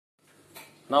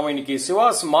நாம இன்னைக்கு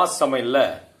சிவாஸ் மாஸ் சமையல்ல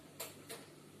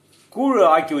கூழ்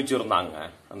ஆக்கி வச்சிருந்தாங்க.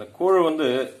 அந்த கூழ்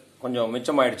கொஞ்சம்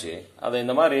மிச்சமாயிடுச்சு. அதை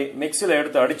இந்த மாதிரி மிக்ஸில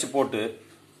எடுத்து அடிச்சு போட்டு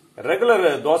ரெகுலர்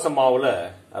தோசை மாவுல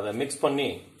அதை மிக்ஸ் பண்ணி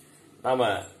நாம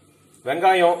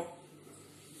வெங்காயம்,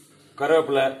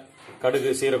 கருவேப்பிலை,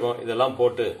 கடுகு, சீரகம் இதெல்லாம்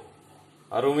போட்டு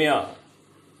அருமையா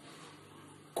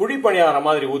குழி பணியார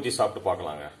மாதிரி ஊத்தி சாப்பிட்டு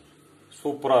பார்க்கலாங்க.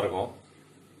 சூப்பரா இருக்கும்.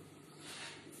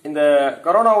 இந்த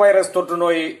கொரோனா வைரஸ் தொற்று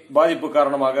நோய் பாதிப்பு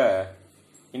காரணமாக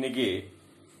இன்னைக்கு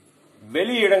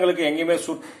வெளி இடங்களுக்கு எங்கேயுமே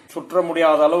சுற்ற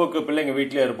முடியாத அளவுக்கு பிள்ளைங்க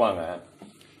வீட்டிலே இருப்பாங்க.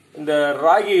 இந்த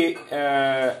ராகி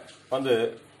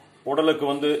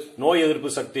உடலுக்கு நோய் எதிர்ப்பு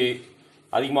சக்தி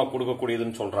அதிகமாக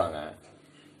கொடுக்கக்கூடியதுன்னு சொல்றாங்க.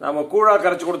 நாம கூழா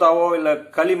கரைச்சி கொடுத்தாவோ இல்ல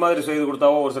களி மாதிரி செய்து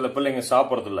கொடுத்தாவோ ஒரு சில பிள்ளைங்க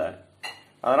சாப்பிட்றது இல்ல.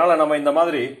 அதனால நம்ம இந்த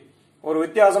மாதிரி ஒரு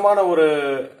வித்தியாசமான ஒரு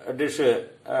டிஷ்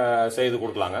செய்து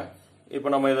கொடுக்கலாங்க. இப்போ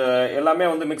நம்ம இதை எல்லாமே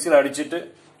மிக்சியில் அடிச்சிட்டு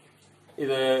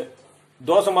இது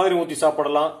தோசை மாதிரி ஊற்றி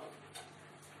சாப்பிடலாம்,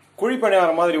 குழி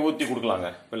பணியாரம் மாதிரி ஊற்றி கொடுக்கலாங்க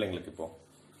பிள்ளைங்களுக்கு. இப்போ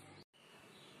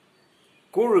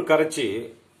கூழ் கரைச்சி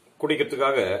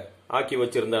குடிக்கிறதுக்காக ஆக்கி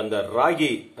வச்சிருந்த அந்த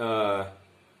ராகி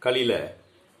களியில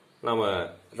நாம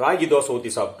ராகி தோசை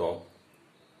ஊற்றி சாப்பிட்டோம்.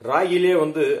 ராகிலே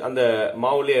அந்த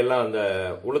மாவுலேயே எல்லாம் அந்த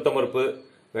உளுத்தம்பருப்பு,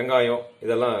 வெங்காயம்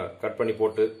இதெல்லாம் கட் பண்ணி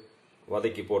போட்டு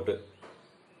வதக்கி போட்டு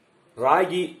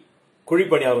ராகி குழி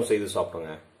பணியாரம் செய்து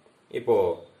சாப்பிட்டோங்க. இப்போ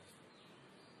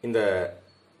இந்த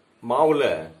மாவுல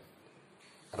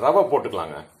ரவை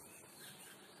போட்டுக்கலாங்க.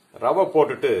 ரவை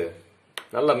போட்டுட்டு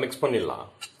நல்லா மிக்ஸ் பண்ணிடலாம்.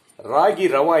 ராகி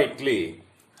ரவா இட்லி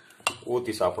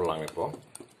ஊற்றி சாப்பிடலாங்க. இப்போ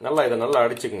இதை நல்லா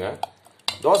அடிச்சுக்குங்க.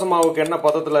 தோசை மாவுக்கு என்ன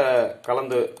பதத்தில்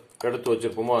கலந்து எடுத்து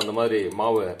வச்சிருப்போமோ அந்த மாதிரி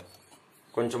மாவு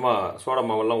கொஞ்சமா சோடா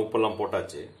மாவெல்லாம் உப்பெல்லாம்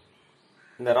போட்டாச்சு.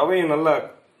 இந்த ரவையும் நல்லா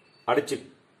அடிச்சு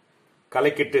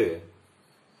கலக்கிட்டு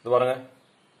இது பாருங்க,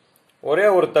 ஒரே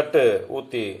ஒரு தட்டு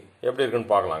ஊற்றி எப்படி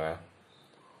இருக்குன்னு பார்க்கலாங்க.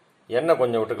 எண்ணெய்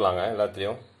கொஞ்சம் விட்டுக்கலாங்க.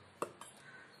 எல்லாத்துலேயும்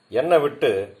எண்ணெய்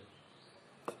விட்டு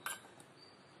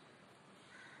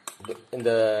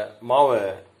இந்த மாவை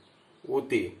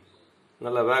ஊற்றி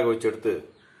நல்லா வேக வச்சு எடுத்து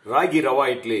ராகி ரவா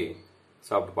இட்லி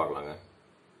சாப்பிட்டு பார்க்கலாங்க.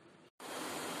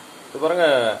 இது பாருங்க,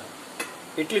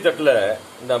 இட்லி தட்டில்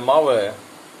இந்த மாவை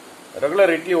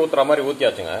ரெகுலர் இட்லி ஊற்றுற மாதிரி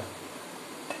ஊற்றியாச்சுங்க.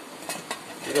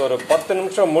 இது ஒரு 10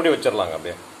 நிமிஷம் மூடி வச்சிடலாங்க.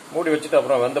 அப்படியே மூடி வச்சுட்டு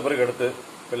அப்புறம் வெந்த பிறகு எடுத்து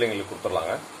பிள்ளைங்களுக்கு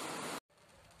கொடுத்துடலாங்க.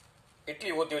 இட்லி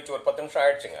ஊற்றி வச்சு ஒரு 10 நிமிஷம்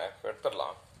ஆயிடுச்சுங்க.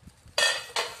 எடுத்துடலாம்.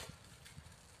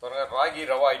 பாருங்க, ராகி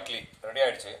ரவா இட்லி ரெடி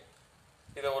ஆயிடுச்சு.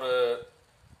 இதை ஒரு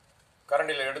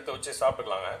கரண்டியில் எடுத்து வச்சு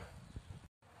சாப்பிட்டுக்கலாங்க.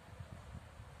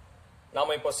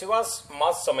 நாம இப்போ சிவாஸ்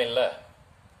மாஸ் சமையல்ல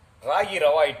ராகி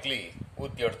ரவா இட்லி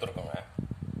ஊற்றி எடுத்துருக்கோங்க.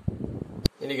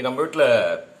 இன்னைக்கு நம்ம வீட்டில்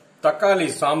தக்காளி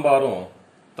சாம்பாரும்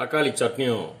தக்காளி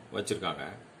சட்னியும் வச்சிருக்காங்க.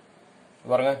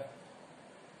 பாருங்க,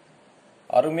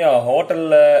 அருமையா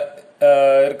ஹோட்டல்ல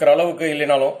இருக்கிற அளவுக்கு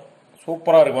இல்லைனாலும்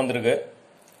சூப்பரா இருக்கு. வந்திருக்கு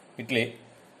இட்லி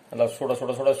நல்லா சுட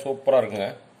சுட சுட சூப்பரா இருக்குங்க.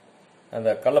 அந்த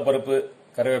கடலைப்பருப்பு,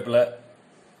 கருவேப்பிலை,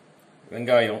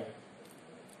 வெங்காயம்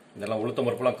இதெல்லாம் உளுத்தம்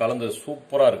பருப்புலாம் கலந்து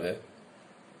சூப்பரா இருக்கு.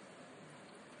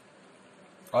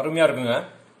 அருமையா இருக்குங்க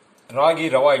ராகி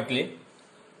ரவா இட்லி.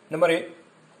 இந்த மாதிரி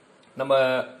நம்ம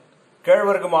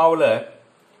கேழ்வரகு மாவுல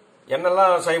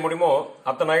என்னெல்லாம் செய்ய முடியுமோ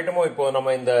அத்தனை ஐட்டமும் இப்போ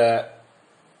நம்ம இந்த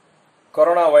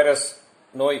கொரோனா வைரஸ்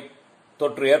நோய்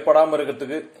தொற்று ஏற்படாமல்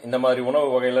இருக்கிறதுக்கு இந்த மாதிரி உணவு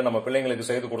வகையில் நம்ம பிள்ளைங்களுக்கு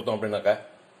செய்து கொடுத்தோம் அப்படின்னாக்கா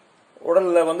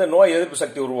உடல்ல நோய் எதிர்ப்பு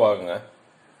சக்தி உருவாகுங்க.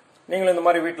 நீங்களும் இந்த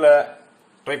மாதிரி வீட்டில்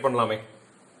ட்ரை பண்ணலாமே.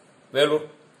 வேலூர்,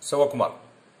 சிவகுமார்.